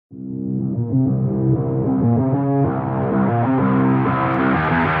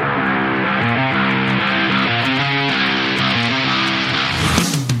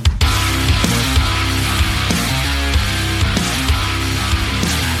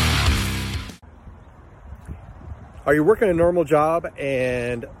Are you working a normal job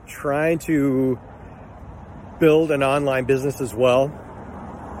and trying to build an online business as well?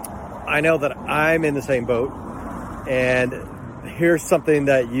 I know that I'm in the same boat, and here's something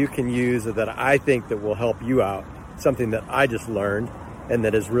that you can use that I think that will help you out, something that I just learned and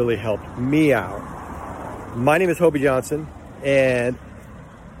that has really helped me out. My name is Hobie Johnson, and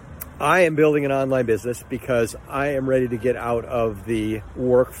I am building an online business because I am ready to get out of the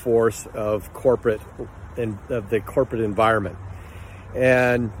workforce of corporate and of the corporate environment.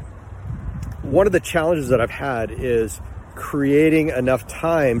 And one of the challenges that I've had is creating enough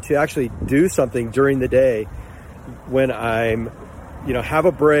time to actually do something during the day when I'm, have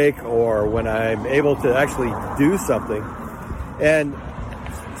a break or when I'm able to actually do something. And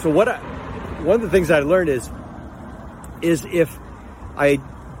so one of the things I learned is if I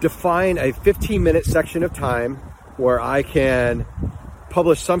define a 15-minute section of time where I can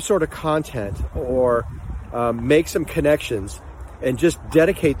publish some sort of content or make some connections and just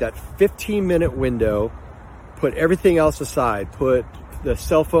dedicate that 15-minute window, put everything else aside, put the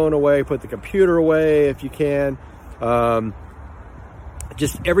cell phone away, put the computer away if you can,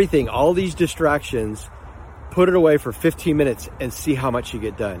 just everything, all these distractions, put it away for 15 minutes and see how much you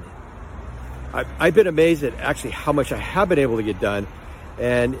get done. I've been amazed at actually how much I have been able to get done.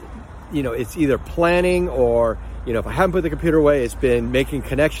 And, it's either planning or, if I haven't put the computer away, it's been making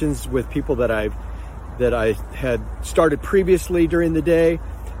connections with people that I had started previously during the day.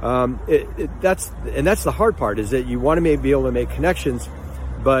 That's the hard part, is that you want to be able to make connections,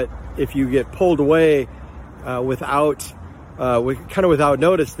 but if you get pulled away without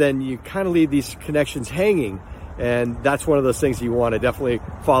notice, then you kind of leave these connections hanging, and that's one of those things you want to definitely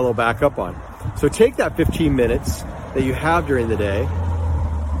follow back up on. So take that 15 minutes that you have during the day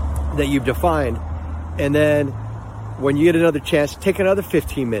that you've defined, and then when you get another chance, take another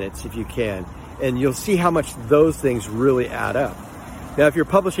 15 minutes if you can, and you'll see how much those things really add up. Now, if you're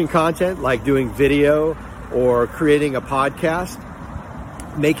publishing content like doing video or creating a podcast,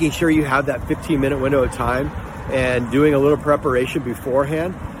 making sure you have that 15-minute window of time and doing a little preparation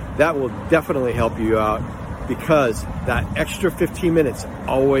beforehand, that will definitely help you out, because that extra 15 minutes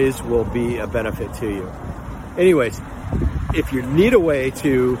always will be a benefit to you. Anyways, if you need a way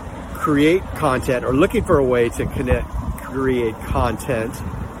to create content or looking for a way to create content,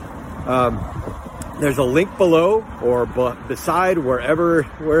 there's a link below or beside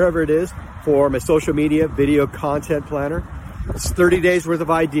wherever it is for my social media video content planner. It's 30 days worth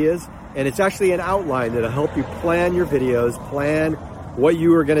of ideas, and it's actually an outline that'll help you plan your videos, plan what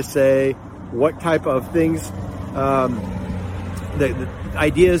you are going to say, what type of things, the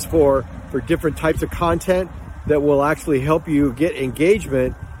ideas for different types of content that will actually help you get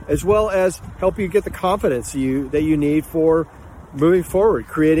engagement, as well as help you get the confidence that you need for moving forward,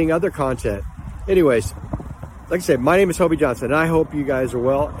 creating other content. Anyways, like I said, my name is Hobie Johnson, and I hope you guys are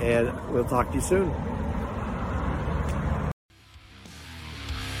well, and we'll talk to you soon.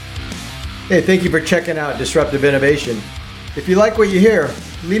 Hey, thank you for checking out Disruptive Innovation. If you like what you hear,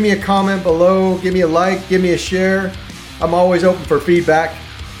 leave me a comment below, give me a like, give me a share. I'm always open for feedback.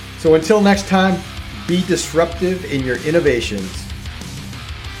 So until next time, be disruptive in your innovations.